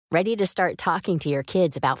Ready to start talking to your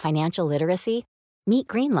kids about financial literacy? Meet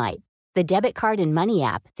Greenlight, the debit card and money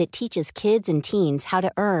app that teaches kids and teens how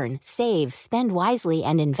to earn, save, spend wisely,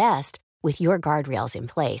 and invest with your guardrails in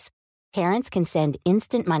place. Parents can send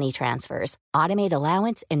instant money transfers, automate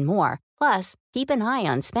allowance, and more. Plus, keep an eye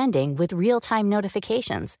on spending with real-time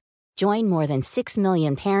notifications. Join more than 6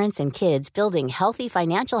 million parents and kids building healthy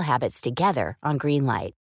financial habits together on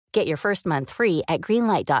Greenlight. Get your first month free at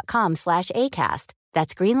greenlight.com/ACAST.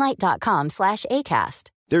 That's greenlight.com/ACAST.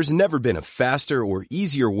 There's never been a faster or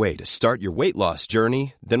easier way to start your weight loss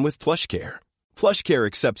journey than with PlushCare. PlushCare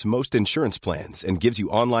accepts most insurance plans and gives you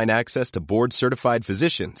online access to board-certified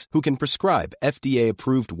physicians who can prescribe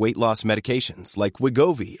FDA-approved weight loss medications like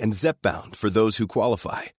Wegovy and Zepbound for those who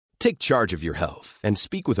qualify. Take charge of your health and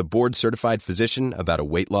speak with a board-certified physician about a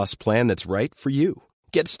weight loss plan that's right for you.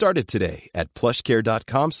 Get started today at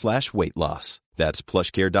plushcare.com/weight loss. That's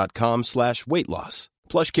plushcare.com/weight loss.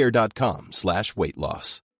 plushcare.com/weight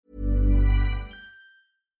loss.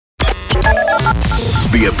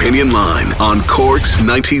 The Opinion Line on Cork's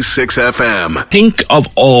 96 FM. Think of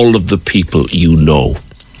all of the people you know.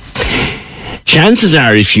 Chances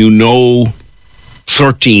are, if you know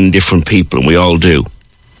 13 different people, and we all do,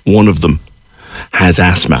 one of them has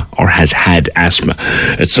asthma or has had asthma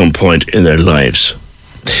at some point in their lives.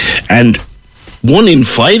 And 1 in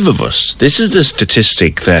 5 of us, this is the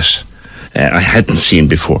statistic that I hadn't seen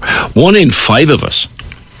before, 1 in 5 of us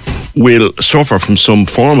will suffer from some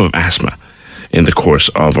form of asthma in the course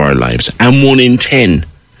of our lives. And 1 in 10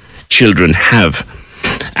 children have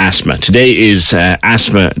asthma. Today is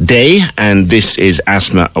Asthma Day, and this is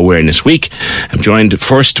Asthma Awareness Week. I'm joined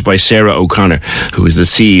first by Sarah O'Connor, who is the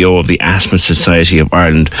CEO of the Asthma Society of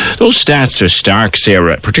Ireland. Those stats are stark,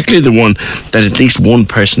 Sarah, particularly the one that at least one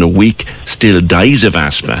person a week still dies of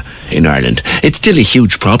asthma in Ireland. It's still a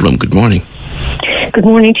huge problem. Good morning. Good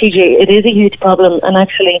morning, TJ. It is a huge problem, and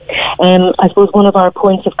actually, I suppose one of our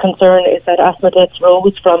points of concern is that asthma deaths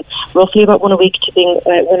rose from roughly about 1 a week to being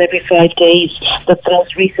 1 every 5 days. That's the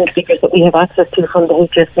most recent figures that we have access to from the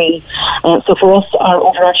HSE. So for us, our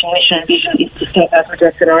overarching mission and vision is to stop asthma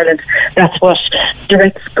deaths in Ireland. That's what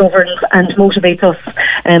directs, governs and motivates us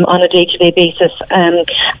on a day-to-day basis.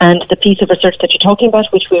 And the piece of research that you're talking about,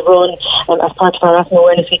 which we run as part of our Asthma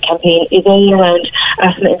Awareness Week campaign, is all around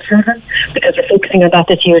asthma in children, because we're focusing on that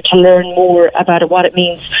this year to learn more about what it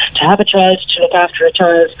means to have a child, to look after a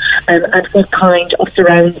child, and what kind of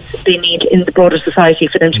surrounds they need in the broader society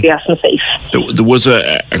for them to be asthma safe. There was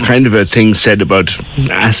a kind of a thing said about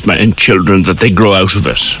asthma in children that they grow out of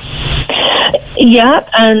it. Yeah,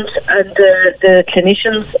 and the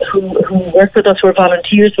clinicians who work with us, who are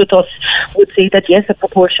volunteers with us, would say that yes, a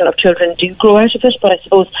proportion of children do grow out of it, but I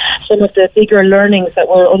suppose some of the bigger learnings that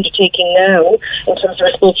we're undertaking now in terms of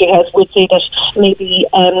respiratory health would say that maybe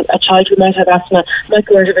a child who might have asthma might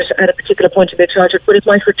grow out of it at a particular point in their childhood, but it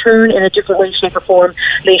might return in a different way, shape or form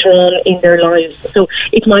later on in their lives. So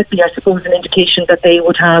it might be, I suppose, an indication that they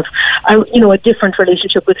would have a different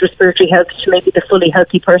relationship with respiratory health to maybe the fully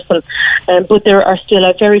healthy person. But there are still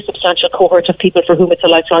a very substantial cohort of people for whom it's a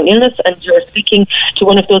lifelong illness, and you're speaking to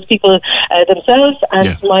one of those people themselves.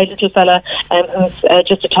 And my little fella, who's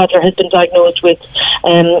just a toddler, has been diagnosed with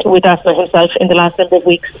asthma himself in the last number of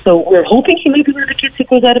weeks. So we're hoping he may be one of the kids who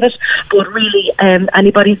goes out of it, but really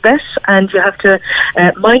anybody's bet, and you have to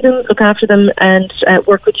mind them, look after them, and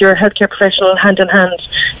work with your healthcare professional hand in hand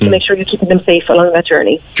to make sure you're keeping them safe along that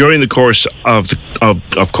journey. During the course of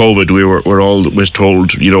COVID, we were always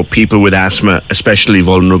told, people with asthma, especially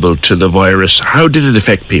vulnerable to the virus. How did it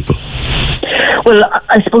affect people? Well,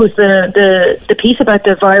 I suppose the piece about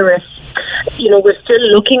the virus, we're still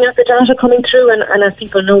looking at the data coming through, and as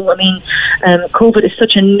people know, COVID is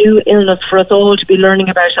such a new illness for us all to be learning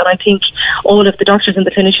about, and I think all of the doctors and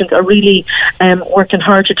the clinicians are really working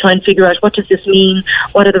hard to try and figure out what does this mean,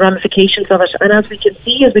 what are the ramifications of it, and as we can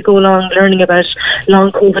see as we go along learning about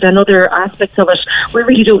long COVID and other aspects of it, we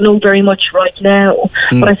really don't know very much right now.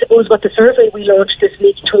 But I suppose what the survey we launched this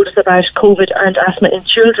week told us about COVID and asthma in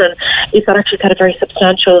children is that actually it's had a very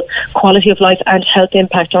substantial quality of life and health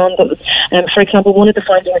impact on them. For example, one of the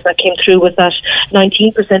findings that came through was that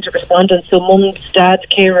 19% of respondents, so mums, dads,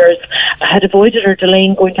 carers, had avoided or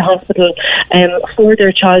delaying going to hospital for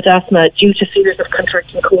their child's asthma due to fears of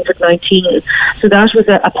contracting COVID-19. So that was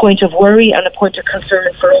a point of worry and a point of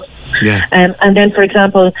concern for us. Yeah. And then, for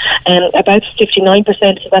example, about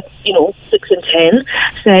 59%, so that's 6 in 10,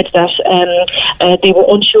 said that they were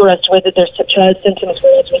unsure as to whether their child's symptoms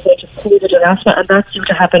were as a result of COVID and asthma, and that seemed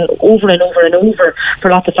to happen over and over and over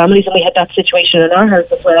for lots of families, and we had that situation in our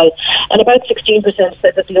house as well. And about 16%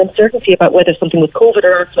 said that the uncertainty about whether something was COVID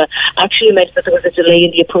or asthma actually meant that there was a delay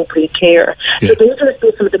in the appropriate care. Yeah. So those are, I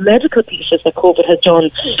suppose, some of the medical pieces that COVID has done,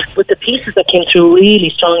 but the pieces that came through really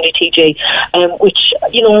strongly, TJ, which,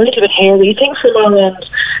 you know, are a little bit hairy. Things from our end,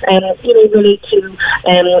 you know, relate to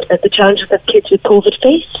the challenges that kids with COVID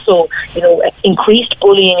face. So, you know, increased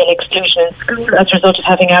bullying and exclusion in school as a result of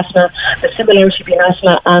having asthma, the similarity between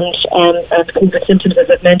asthma and COVID symptoms, as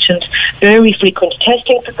I've mentioned, very frequent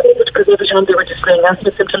testing for COVID, because every time they were displaying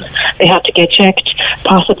asthma symptoms, they had to get checked,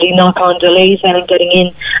 possibly knock on delays then in getting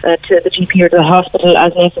in to the GP or to the hospital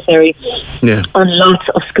as necessary. Yeah. And lots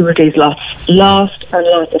of school days lost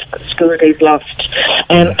of school days lost.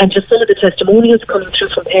 And just some of the testimonials coming through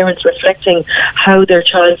from parents reflecting how their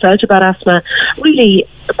child felt about asthma, really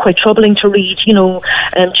quite troubling to read, you know,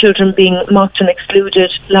 children being mocked and excluded,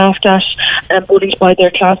 laughed at, bullied by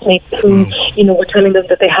their classmates who, you know, were telling them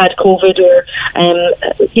that they had COVID, or,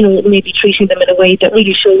 you know, maybe treating them in a way that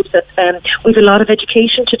really shows that we have a lot of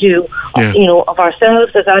education to do, you know, of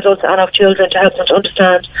ourselves as adults and of children, to help them to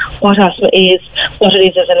understand what asthma is, what it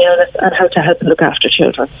is as an illness, and how to help them look after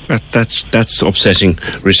children. That's upsetting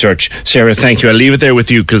research. Sarah, thank you. I'll leave it there with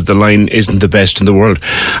you because the line isn't the best in the world.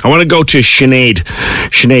 I want to go to Sinead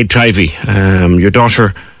Tivey, your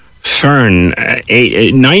daughter Fern,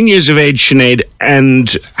 9 years of age, Sinead,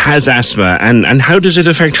 and has asthma. And how does it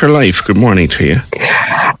affect her life? Good morning to you.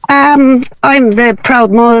 I'm the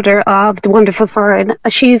proud mother of the wonderful Fern.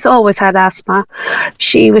 She's always had asthma.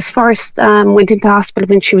 She was first went into hospital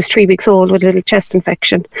when she was 3 weeks old with a little chest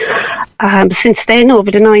infection. Since then,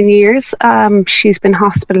 over the 9 years, she's been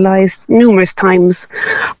hospitalised numerous times.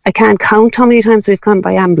 I can't count how many times we've gone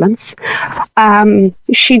by ambulance.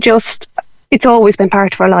 It's always been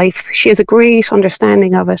part of her life. She has a great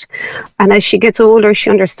understanding of it. And as she gets older, she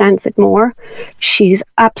understands it more. She's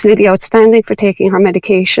absolutely outstanding for taking her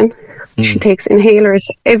medication. She takes inhalers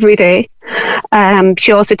every day.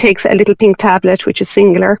 She also takes a little pink tablet, which is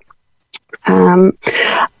singular. Her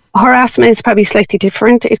asthma is probably slightly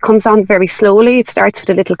different. It comes on very slowly. It starts with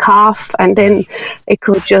a little cough, and then it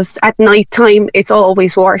could just, at night time, it's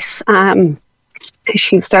always worse.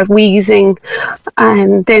 She'll start wheezing,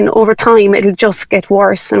 and then over time it'll just get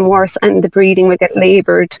worse and worse, and the breathing will get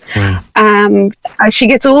laboured. As she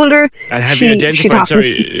gets older, and have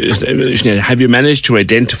you managed to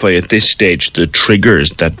identify at this stage the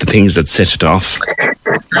triggers, the things that set it off?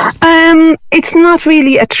 It's not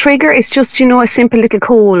really a trigger. It's just, you know, a simple little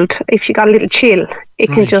cold. If she got a little chill, it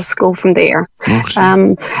can just go from there.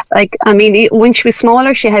 When she was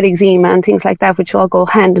smaller, she had eczema and things like that, which all go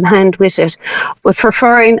hand in hand with it. But for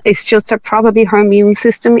Fern, it's just that probably her immune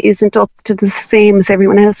system isn't up to the same as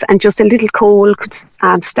everyone else, and just a little cold could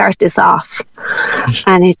start this off.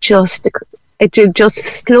 And it will just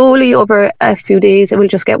slowly, over a few days, it will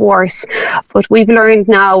just get worse. But we've learned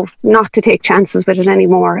now not to take chances with it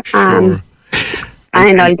anymore.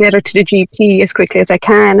 And I'll get her to the GP as quickly as I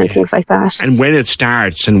can, and things like that. And when it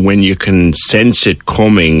starts and when you can sense it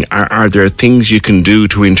coming, are there things you can do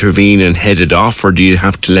to intervene and head it off, or do you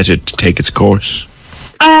have to let it take its course?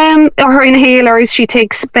 Her inhalers, she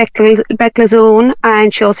takes Beclizone,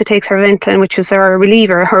 and she also takes her Ventolin, which is her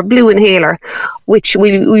reliever, her blue inhaler, which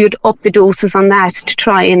we would up the doses on that to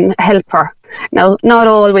try and help her. Now, not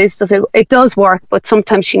always does it does work, but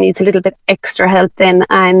sometimes she needs a little bit extra help then,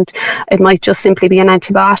 and it might just simply be an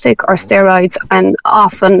antibiotic or steroids, and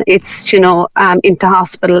often it's, you know, into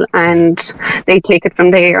hospital, and they take it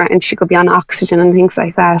from there, and she could be on oxygen and things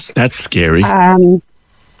like that. That's scary. Well,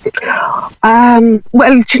 do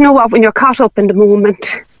you know what? When you're caught up in the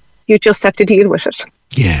moment, you just have to deal with it.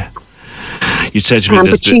 Yeah. You said to me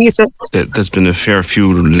there's been a fair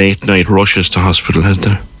few late night rushes to hospital, has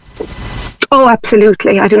there? Oh,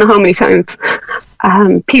 absolutely. I don't know how many times.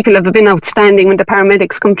 People have been outstanding. When the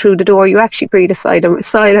paramedics come through the door, you actually breathe a sigh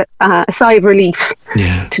of relief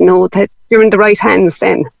to know that you're in the right hands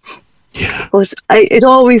then. Yeah. But it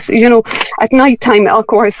always, you know, at night time, of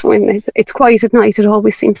course, when it's quiet at night, it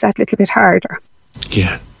always seems that little bit harder.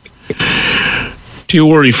 Yeah. Do you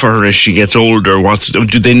worry for her as she gets older?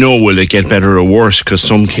 Do they know, will it get better or worse? Because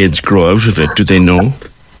some kids grow out of it. Do they know?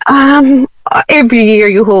 Every year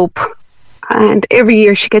you hope. And every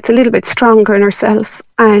year she gets a little bit stronger in herself.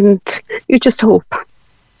 And you just hope.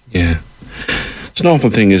 Yeah. It's an awful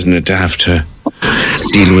thing, isn't it, to have to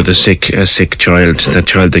deal with a sick child, that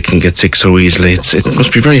child that can get sick so easily. It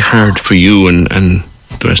must be very hard for you and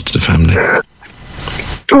the rest of the family.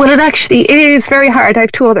 Well, it is very hard. I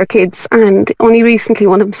have 2 other kids, and only recently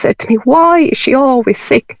one of them said to me, "Why is she always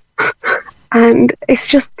sick?" And it's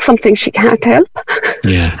just something she can't help.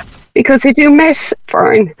 Yeah. Because if you met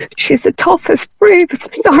Fern, she's the toughest,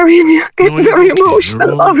 bravest. Sorry, I'm getting very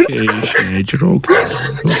emotional about it. You're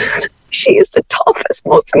okay. She is the toughest,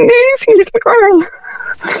 most amazing little girl.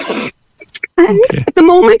 And at the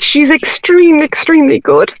moment, she's extremely, extremely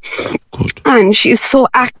good. And she's so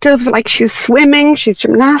active, like she's swimming, she's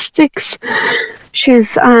gymnastics, she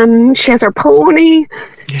has her pony,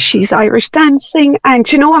 she's Irish dancing.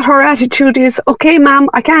 And you know what her attitude is? Okay, ma'am,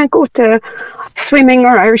 I can't go to swimming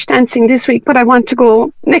or Irish dancing this week, but I want to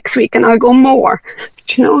go next week and I'll go more.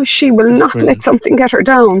 You know, she will not let something get her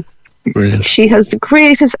down. Brilliant. She has the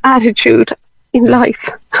greatest attitude in life.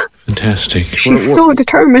 Fantastic. She's so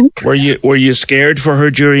determined. Were you scared for her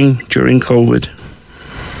during COVID?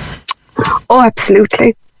 Oh,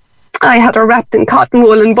 absolutely. I had her wrapped in cotton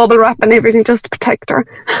wool and bubble wrap and everything just to protect her.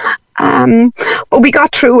 But we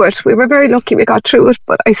got through it. We were very lucky we got through it.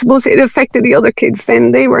 But I suppose it affected the other kids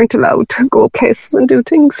then. They weren't allowed to go places and do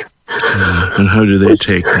things. And how do they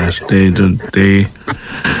take that?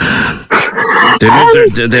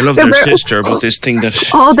 They love their sister, but this thing that...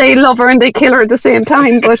 Oh, they love her and they kill her at the same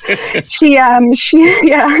time. But she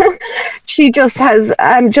just has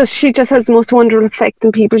the most wonderful effect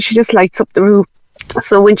on people. She just lights up the room.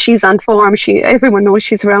 So when she's on form, everyone knows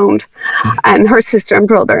she's around. And her sister and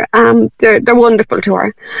brother, they're wonderful to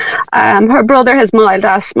her. Her brother has mild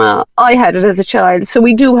asthma. I had it as a child, so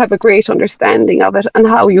we do have a great understanding of it and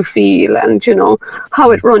how you feel, and you know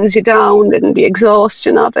how it runs you down and the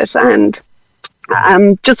exhaustion of it. And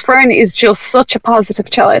just Fern is just such a positive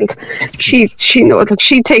child. She knows, like,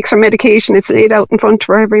 she takes her medication. It's laid out in front of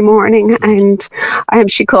her every morning, and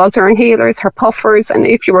she calls her inhalers, her puffers. And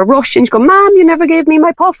if you were rushing, she go, "Mom, you never gave me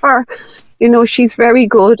my puffer." You know, she's very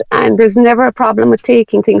good, and there's never a problem with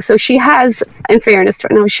taking things. So she has, in fairness to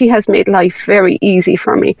her now, she has made life very easy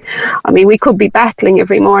for me. I mean, we could be battling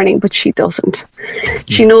every morning, but she doesn't.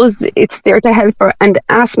 She knows it's there to help her. And the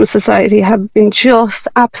Asthma Society have been just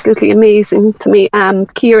absolutely amazing to me.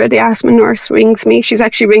 Ciara, the asthma nurse, rings me. She's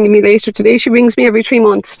actually ringing me later today. She rings me every 3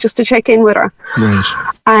 months just to check in with her. Right.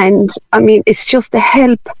 And, I mean, it's just a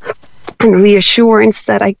help and reassurance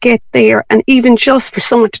that I get there, and even just for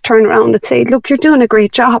someone to turn around and say, "Look, you're doing a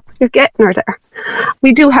great job, you're getting her there."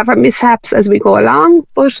 We do have our mishaps as we go along,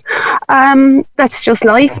 but that's just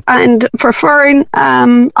life. And for Fern,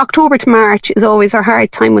 October to March is always a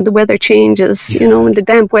hard time when the weather changes, you know, when the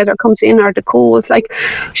damp weather comes in or the cold. Like,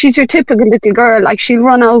 she's your typical little girl. Like, she'll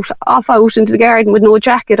run off out into the garden with no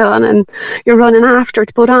jacket on, and you're running after her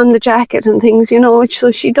to put on the jacket and things, you know. So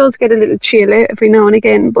she does get a little chill every now and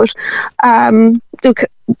again. But look,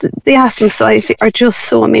 the Asthma Society are just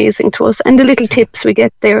so amazing to us, and the little tips we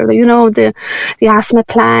get there, you know, the asthma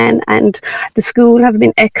plan, and the school have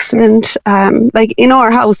been excellent. Like, in our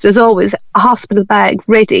house there's always a hospital bag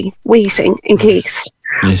ready, waiting in case.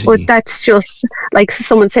 But that's just, like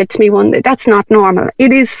someone said to me one day, that's not normal.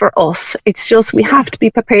 It is for us. It's just we have to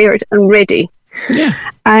be prepared and ready. Yeah.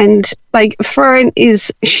 And like Fern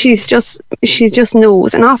she just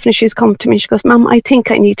knows, and often she's come to me, she goes, "Mum, I think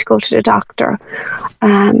I need to go to the doctor."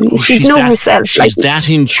 She knows herself. She's that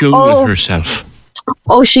in tune with herself.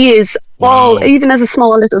 Oh, she is. Wow. Oh, even as a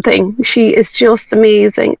small little thing, she is just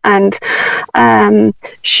amazing. And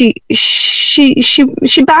she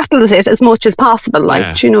battles it as much as possible.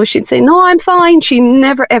 Like, you know, she'd say, "No, I'm fine." She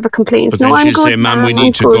never ever complains. But "No, I'm she'd good. say, "Mum, we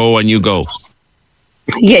need to go," and you go.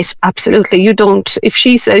 Yes, absolutely. You don't. If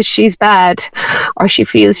she says she's bad or she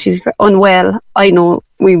feels she's unwell, I know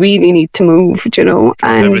we really need to move, you know.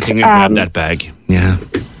 And everything and grab that bag. Yeah.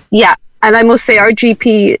 Yeah. And I must say, our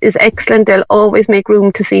GP is excellent. They'll always make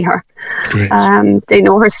room to see her. Great. They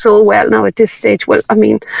know her so well now at this stage. Well, I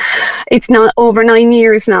mean, it's now over 9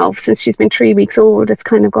 years now since she's been 3 weeks old. It's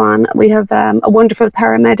kind of gone. We have a wonderful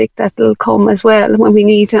paramedic that will come as well when we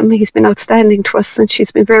need him. He's been outstanding to us since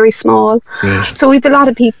she's been very small. Right. So we have a lot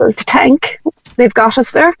of people to thank. They've got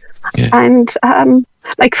us there. Yeah. And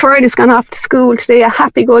like Fern has gone off to school today, a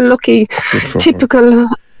happy-go-lucky, typical...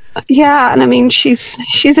 Yeah, and I mean, she's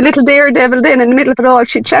a little daredevil then in the middle of it all.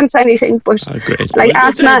 She'd chance anything, but like,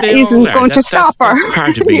 asthma isn't going to stop her. That's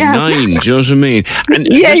part of being 9, do you know what I mean? And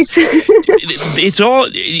yes. It's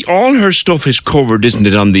all her stuff is covered, isn't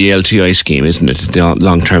it, on the LTI scheme, isn't it? The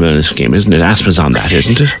long-term illness scheme, isn't it? Asthma's on that,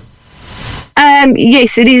 isn't it?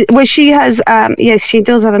 Yes, it is. Well, she has. Yes, she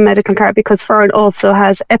does have a medical card because Fern also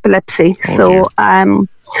has epilepsy.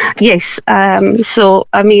 Yes. So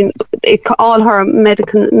I mean, all her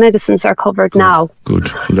medicines are covered now.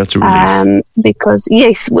 Good. Well, that's a relief. Because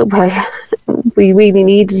yes, well, we really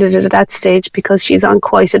needed it at that stage because she's on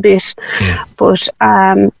quite a bit. Yeah. But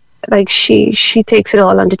like she takes it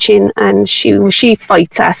all on the chin, and she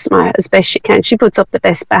fights asthma as best she can. She puts up the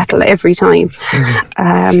best battle every time.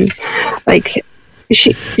 Like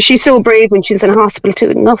she's so brave when she's in hospital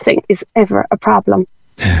too. Nothing is ever a problem.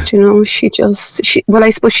 Yeah. You know, well, I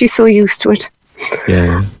suppose she's so used to it.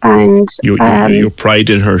 Yeah. And your pride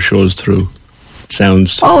in her shows through.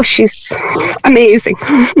 Sounds. Oh, she's amazing.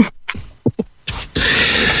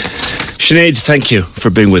 Sinead, thank you for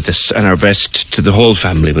being with us, and our best to the whole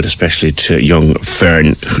family, but especially to young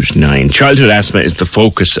Fern, who's 9. Childhood asthma is the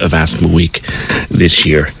focus of Asthma Week this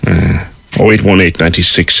year. 0818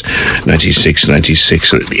 96 96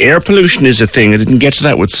 96. Air pollution is a thing. I didn't get to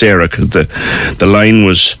that with Sarah because the line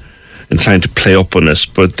was inclined to play up on us,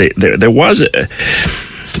 but there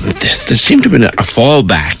seemed to have been a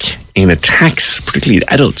fallback in attacks, particularly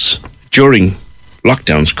adults, during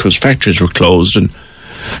lockdowns because factories were closed and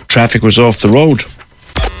traffic was off the road.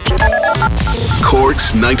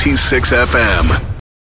 Cork's 96 FM.